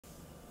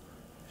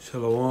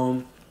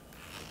Shalom.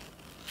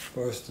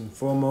 First and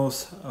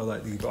foremost, I'd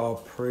like to give all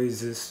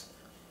praises,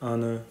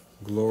 honor,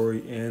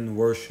 glory, and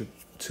worship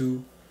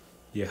to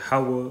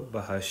Yahweh,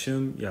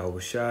 Bahashim,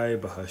 Yahushai,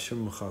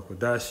 Bahashim,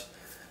 Chakodash.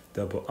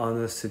 Double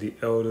honors to the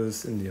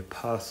elders and the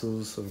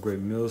apostles of Great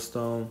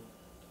Millstone.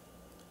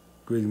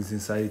 Greetings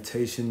and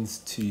salutations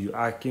to you,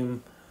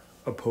 Akim,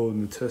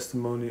 upholding the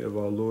testimony of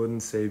our Lord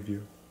and Savior,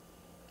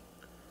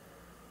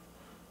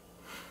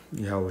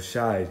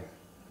 Yahushai,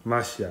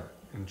 Mashiach,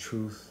 in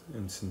truth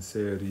and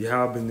sincerity.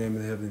 Yahweh in the name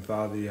of the Heavenly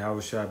Father,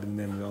 Yahushai in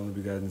the name of the only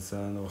begotten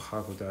Son, or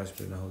Hakodash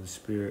in the Holy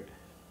Spirit.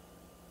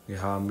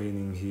 Yahweh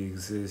meaning He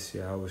exists,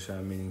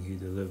 Yahushai meaning He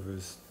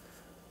delivers,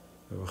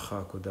 or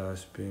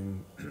Hakodash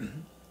being,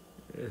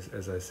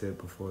 as I said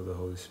before, the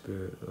Holy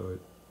Spirit, or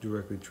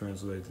directly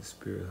translate the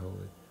Spirit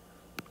Holy.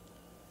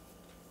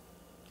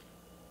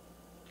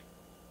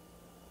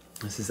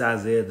 This is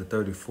Isaiah, the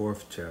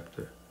 34th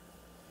chapter.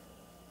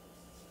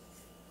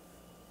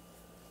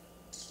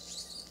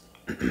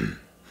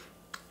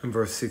 In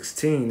verse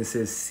 16, it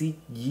says, "Seek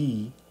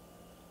ye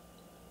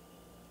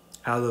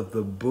out of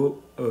the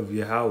book of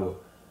Yahweh."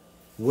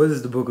 What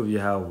is the book of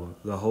Yahweh?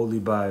 The Holy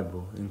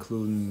Bible,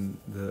 including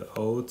the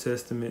Old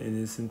Testament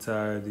in its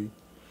entirety,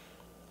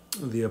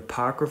 the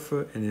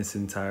Apocrypha in its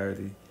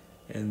entirety,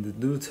 and the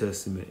New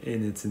Testament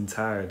in its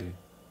entirety.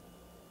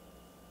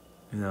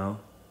 You know?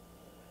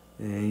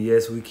 And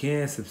yes, we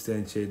can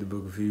substantiate the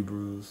book of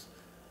Hebrews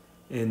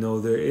and know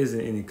there isn't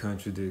any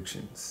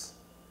contradictions.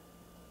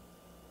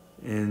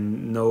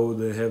 And know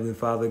the Heavenly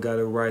Father got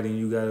it right and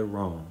you got it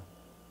wrong.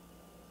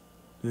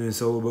 And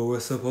so, but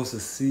we're supposed to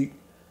seek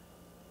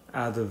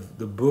out of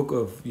the book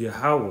of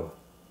Yahweh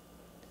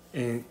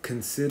and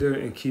consider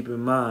and keep in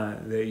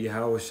mind that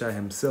Yahweh Shai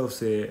himself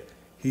said,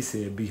 he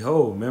said,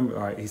 behold, remember,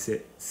 all right, he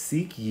said,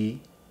 seek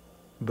ye,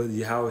 but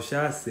Yahweh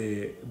Shai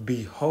said,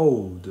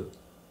 behold.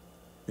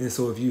 And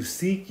so if you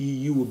seek ye,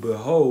 you will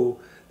behold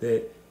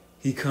that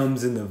he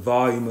comes in the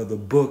volume of the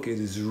book. It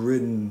is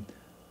written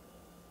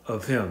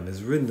of him.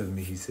 It's written of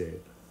me, he said.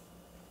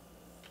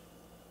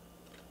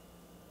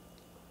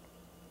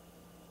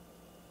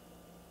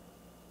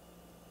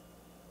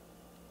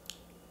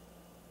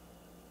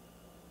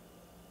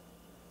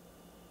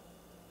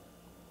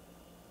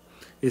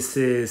 It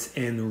says,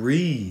 and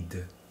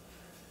read.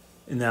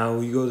 And now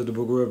when you go to the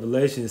book of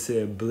Revelation, it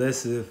said,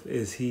 blessed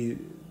is he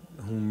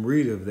whom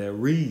readeth, that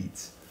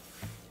reads.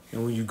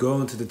 And when you go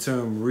into the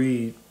term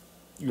read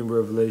in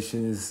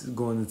Revelation, it's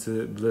going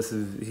into blessed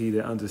is he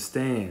that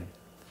understand.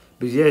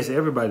 But yes,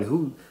 everybody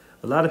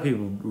a lot of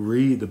people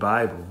read the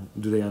Bible.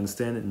 Do they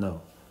understand it?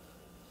 No.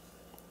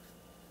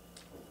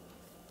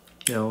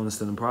 They don't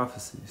understand the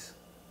prophecies.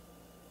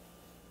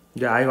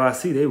 Yeah,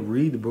 IOIC, they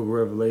read the book of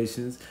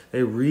Revelations.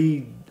 They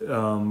read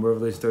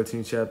Revelation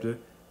 13 chapter,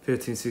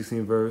 15,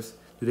 16 verse.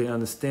 Do they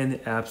understand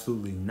it?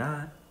 Absolutely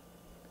not.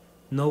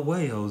 No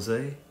way,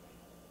 Jose.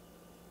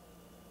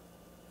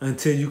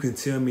 Until you can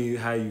tell me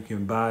how you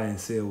can buy and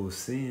sell with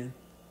sin.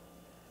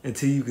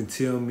 Until you can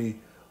tell me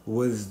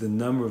what is the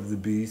number of the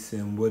beast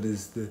and what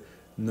is the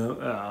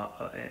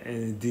and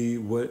indeed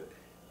what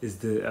is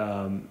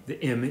the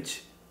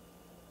image.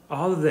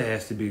 All of that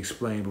has to be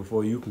explained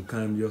before you can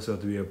claim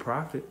yourself to be a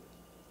prophet.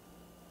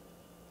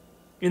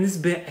 And it's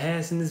been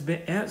asked and it's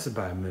been answered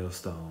by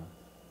Millstone.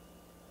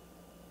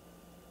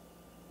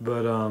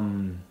 But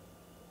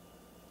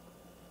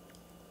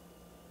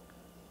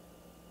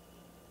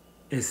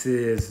it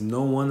says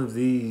no one of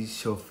these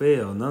shall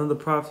fail. None of the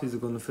prophecies are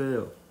going to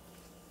fail.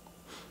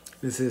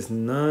 It says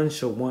none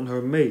shall want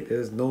her mate.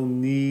 There's no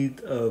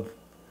need of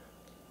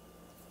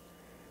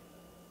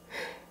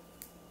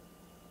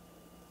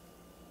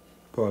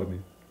pardon me.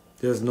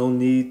 There's no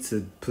need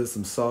to put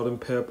some salt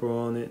and pepper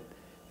on it.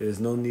 There's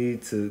no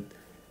need to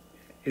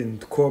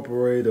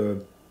incorporate or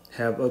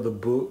have other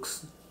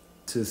books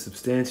to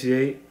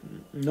substantiate.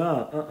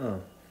 Nah,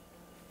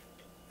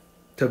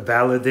 To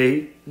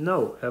validate.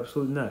 No,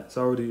 absolutely not. It's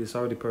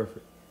already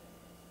perfect.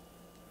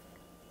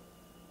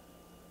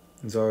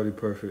 It's already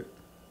perfect.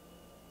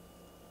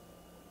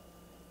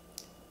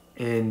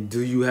 And do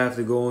you have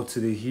to go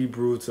into the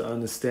Hebrew to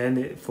understand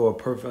it for a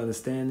perfect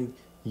understanding?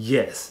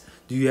 Yes.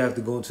 Do you have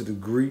to go into the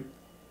Greek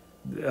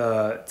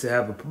to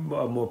have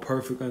a more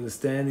perfect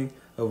understanding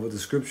of what the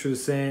scripture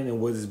is saying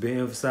and what is being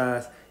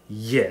emphasized?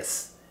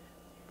 Yes.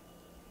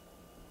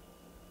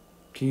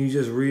 Can you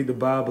just read the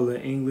Bible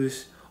in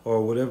English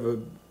or whatever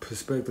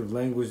perspective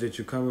language that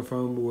you're coming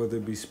from, whether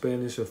it be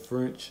Spanish or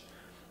French,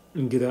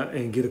 and get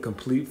a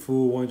complete,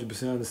 full,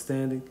 100%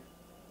 understanding?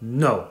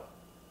 No.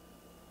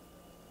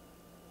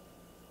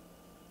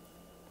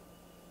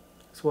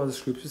 That's why the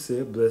scripture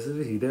said, blessed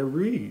is he that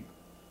read.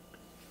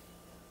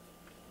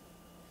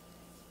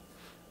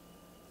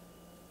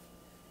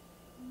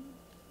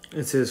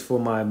 It says, for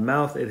my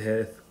mouth it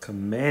hath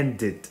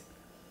commanded.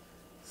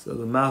 So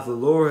the mouth of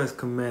the Lord has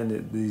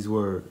commanded these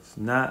words.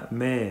 Not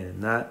man,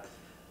 not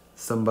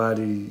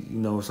somebody,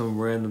 some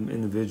random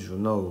individual.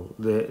 No,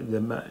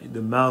 the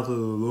mouth of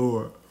the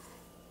Lord.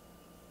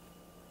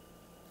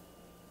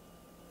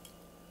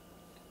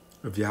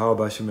 Of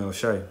Yahweh B'Shem El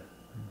Shai.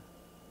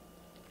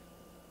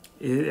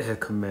 it had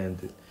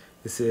commanded.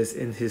 It says,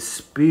 in his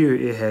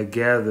spirit it had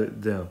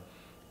gathered them.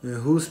 In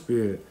whose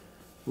spirit?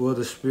 Well,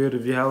 the spirit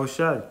of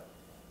Yahushua.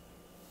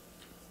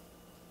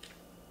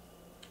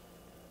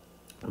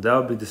 That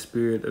would be the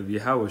spirit of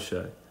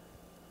Yahushua.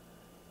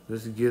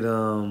 Let's get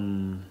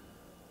John.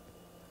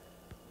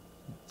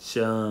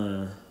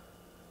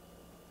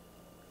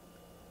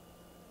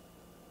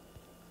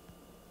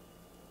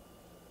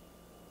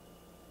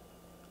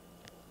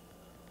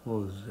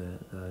 What was that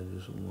I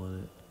just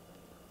wanted?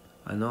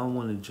 I know I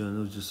wanted John.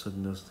 It was just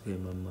something else that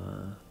came to my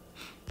mind.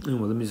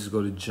 Anyway, let me just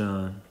go to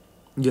John.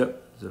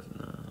 Yep.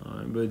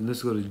 Alright, but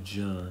let's go to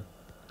John.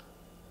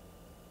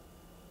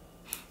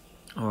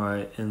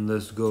 Alright, and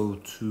let's go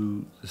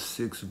to the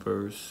 6th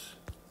verse.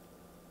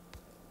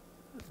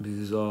 This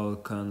is all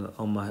kind of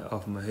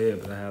off my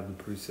head, but I have the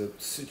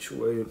precept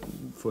situated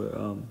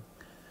for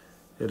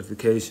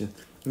edification.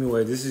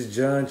 Anyway, this is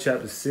John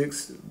chapter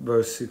 6,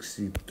 verse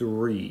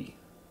 63.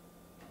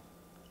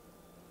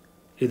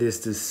 It is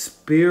the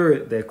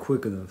spirit that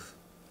quickeneth.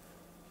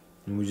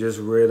 And we just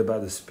read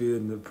about the spirit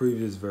in the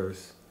previous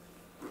verse.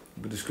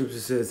 But the scripture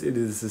says it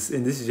is,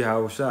 and this is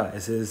Yahushua.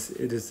 It says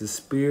it is the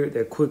spirit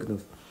that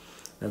quickeneth.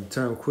 Now the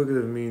term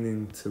quickeneth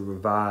meaning to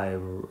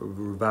revive, or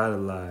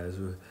revitalize,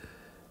 or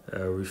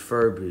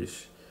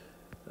refurbish.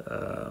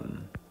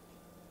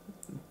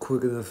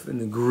 Quickeneth in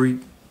the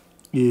Greek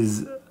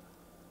is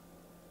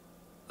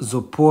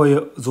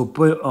zopoeo.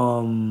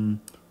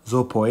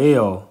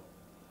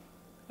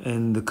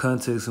 And the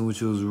context in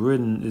which it was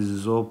written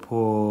is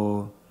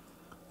zopoon,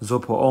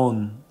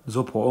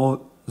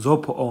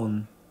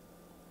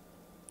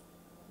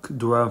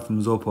 derived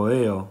from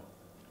zopoeo.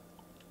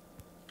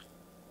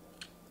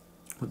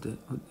 What the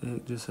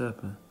heck just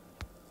happened?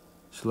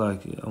 It's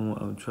like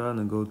I'm trying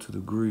to go to the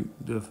Greek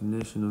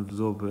definition of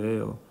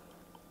zopoeo.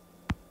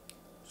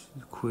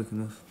 Quick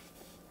enough.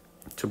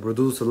 To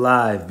produce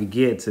alive,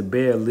 beget, to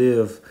bear,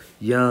 live,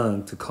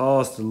 young, to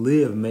cause to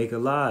live, make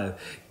alive,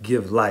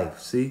 give life.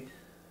 See?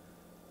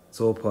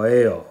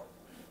 Zopoeo.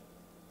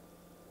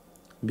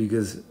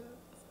 Because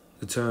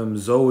the term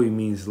Zoe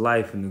means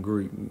life in the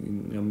Greek.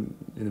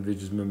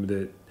 Individuals remember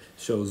that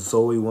show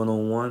Zoe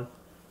 101.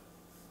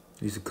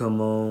 Used to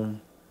come on,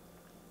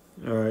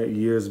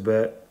 years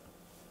back.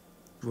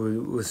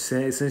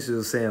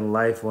 Essentially saying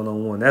life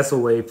 101. That's a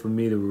way for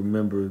me to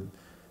remember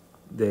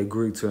that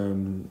Greek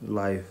term,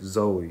 life,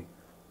 Zoe.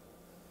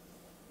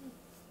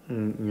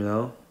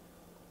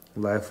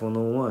 Life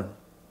 101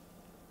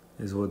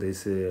 is what they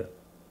said.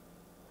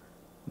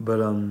 But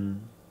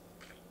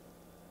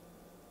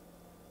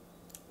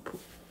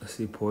let's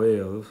see,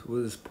 poeo.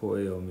 What does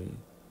poeo mean?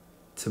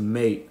 To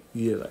make.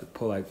 Yeah,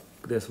 like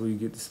that's where you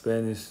get the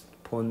Spanish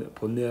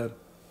poner.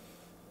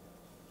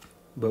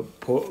 But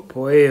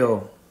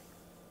poeo,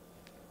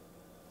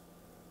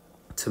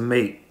 to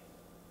make,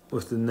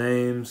 with the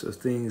names of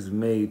things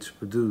made to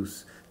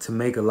produce, to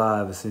make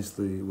alive.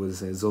 Essentially, what it's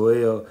saying.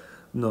 Zoeo,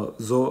 no,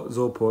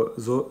 zopoeo.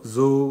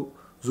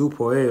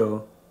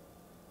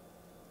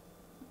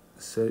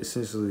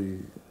 Essentially,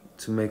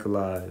 to make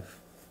alive.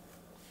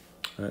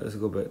 All right, let's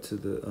go back to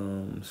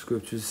the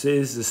scripture. It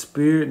says, the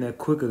spirit that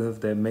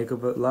quickeneth, that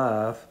maketh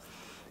alive.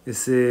 It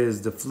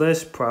says, the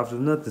flesh profiteth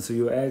nothing. So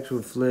your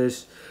actual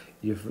flesh,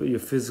 your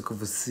physical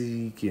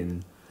physique,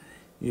 and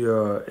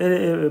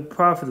it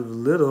profiteth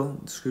little.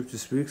 The scripture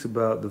speaks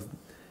about the,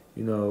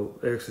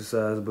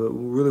 exercise. But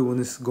really, when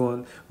it's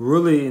going,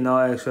 really in all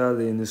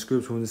actuality, in the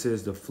scripture, when it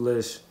says the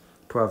flesh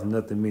profiteth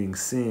nothing, meaning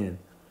sin.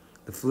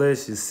 The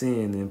flesh is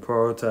sin and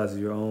prioritizing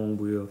your own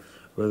will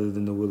rather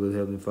than the will of the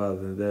Heavenly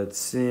Father. That's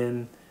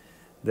sin,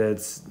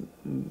 that's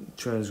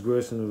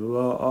transgression of the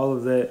law. All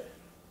of that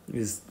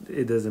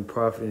it doesn't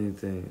profit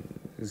anything.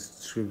 The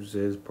scripture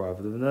says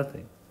profit of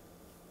nothing.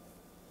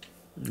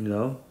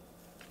 And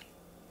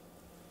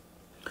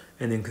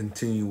in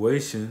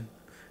continuation,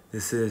 it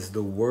says,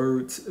 the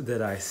words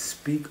that I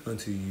speak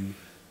unto you,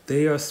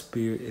 they are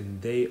spirit and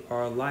they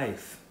are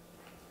life.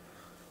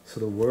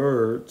 So the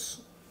words,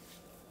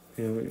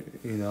 in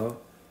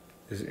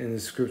the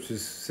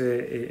scriptures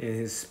said in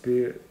his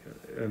spirit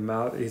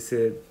mouth, he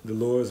said the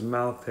Lord's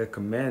mouth had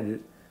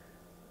commanded,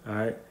 all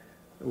right,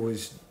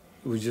 which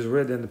we just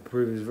read in the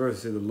previous verse.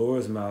 It said the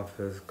Lord's mouth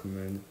has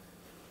commanded,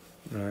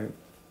 all right,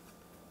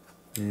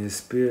 and his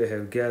spirit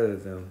have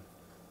gathered them.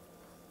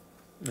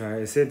 All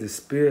right, it said the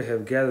spirit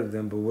have gathered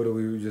them, but what do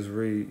we just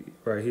read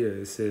right here?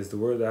 It says the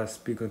word that I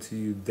speak unto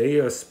you, they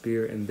are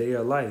spirit and they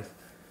are life.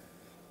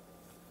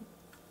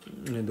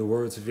 And the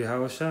words of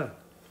Yahushua.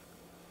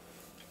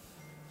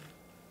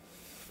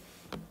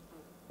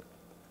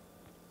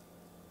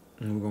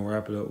 And we're going to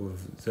wrap it up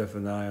with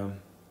Zephaniah.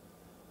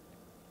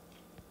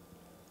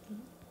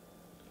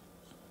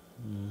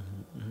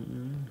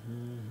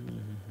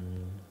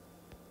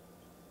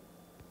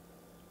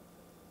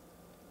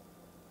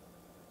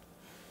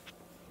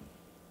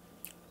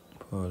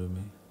 Pardon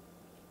me.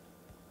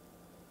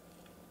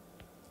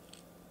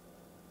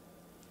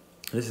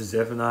 This is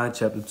Zephaniah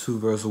chapter 2,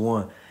 verse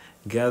 1.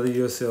 Gather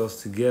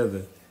yourselves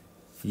together.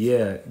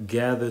 Yeah,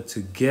 gather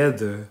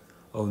together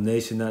O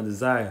nation not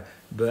desire.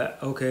 But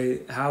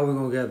okay, how are we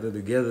gonna gather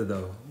together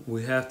though?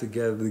 We have to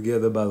gather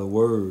together by the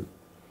word.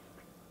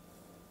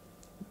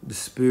 The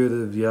spirit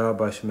of Yah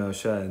by Shemal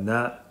Shai,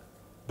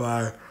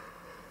 by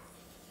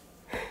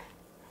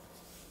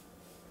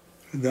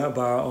not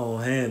by our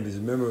own hand. Because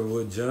remember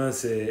what John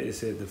said, it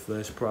said the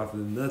flesh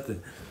profited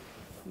nothing.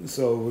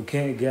 So we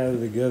can't gather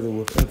together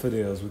with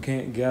infidels. We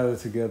can't gather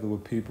together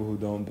with people who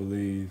don't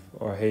believe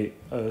or hate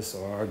us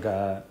or our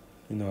God,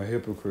 are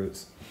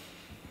hypocrites.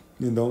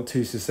 And don't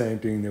teach the same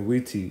thing that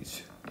we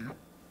teach.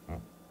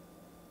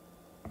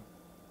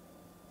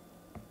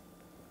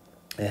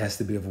 It has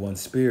to be of one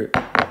spirit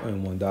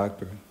and one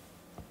doctrine.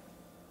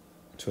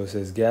 So it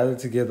says, gather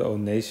together, O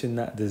nation,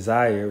 not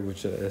desire,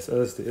 which is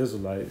us, the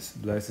Israelites,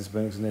 blacks,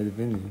 Hispanics, and Native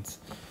Indians.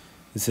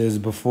 It says,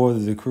 before the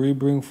decree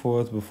bring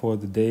forth, before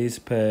the days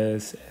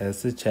pass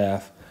as the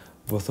chaff,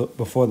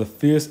 before the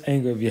fierce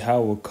anger of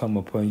Yahweh come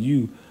upon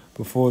you,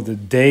 before the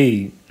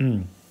day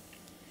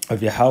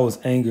of Yahweh's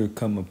anger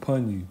come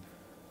upon you.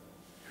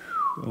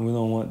 And we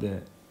don't want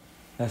that.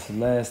 That's the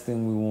last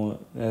thing we want.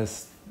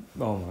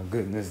 Oh my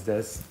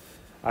goodness,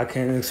 I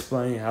can't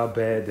explain how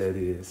bad that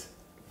is.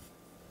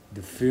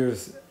 The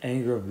fierce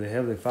anger of the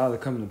Heavenly Father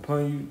coming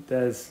upon you,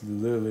 that's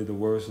literally the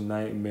worst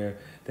nightmare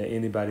that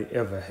anybody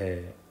ever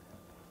had.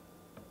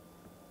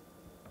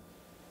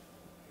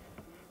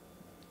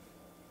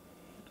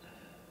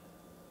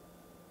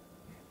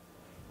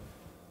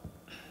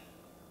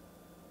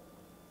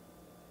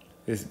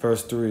 It's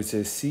verse 3, it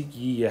says, seek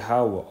ye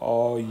Yahweh,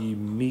 all ye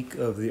meek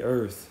of the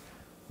earth,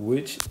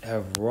 which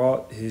have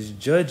wrought his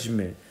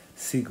judgment.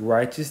 Seek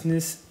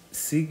righteousness,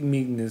 seek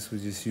meekness,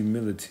 which is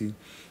humility.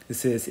 It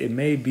says, it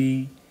may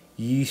be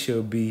ye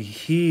shall be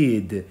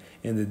hid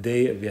in the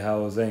day of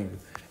Yahweh's anger.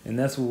 And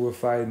that's what we're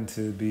fighting,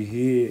 to be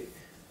hid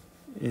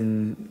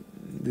in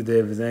the day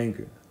of his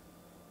anger.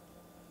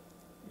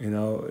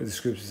 The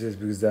scripture says,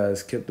 because thou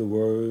hast kept the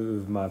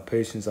word of my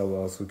patience, I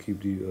will also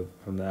keep thee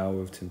from the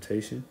hour of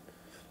temptation.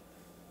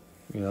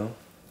 The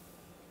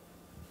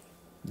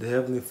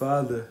Heavenly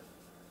Father,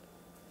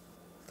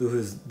 through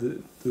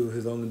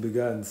his only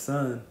begotten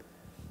Son,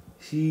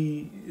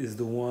 he is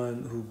the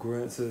one who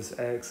grants us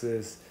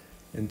access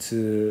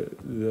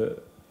into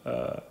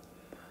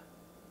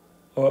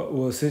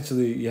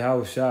essentially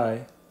Yahweh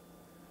Shai,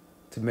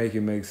 to make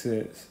it make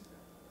sense.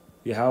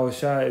 Yahweh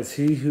Shai is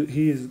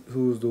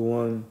who's the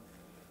one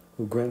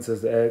who grants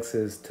us the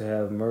access to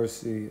have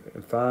mercy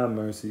and find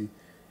mercy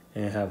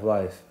and have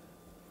life.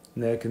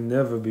 And that can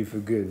never be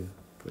forgotten.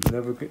 But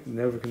never can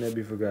that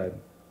be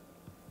forgotten.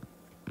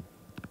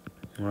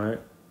 Alright?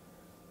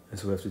 And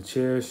so we have to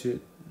cherish it,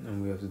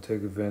 and we have to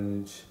take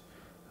advantage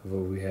of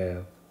what we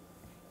have.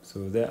 So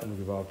with that, I'm going to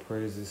give all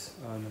praises,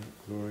 honor,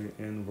 glory,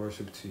 and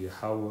worship to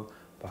Yahweh,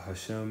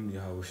 Bahashem,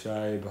 Yahweh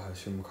Shai,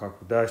 Bahashem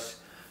Kakodash.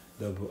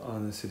 Double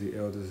honor to the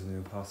elders and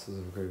the apostles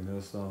of a great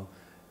millstone.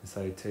 And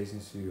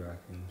salutations to you,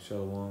 Akim.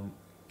 Shalom,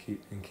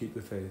 keep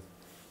the faith.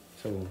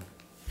 Shalom.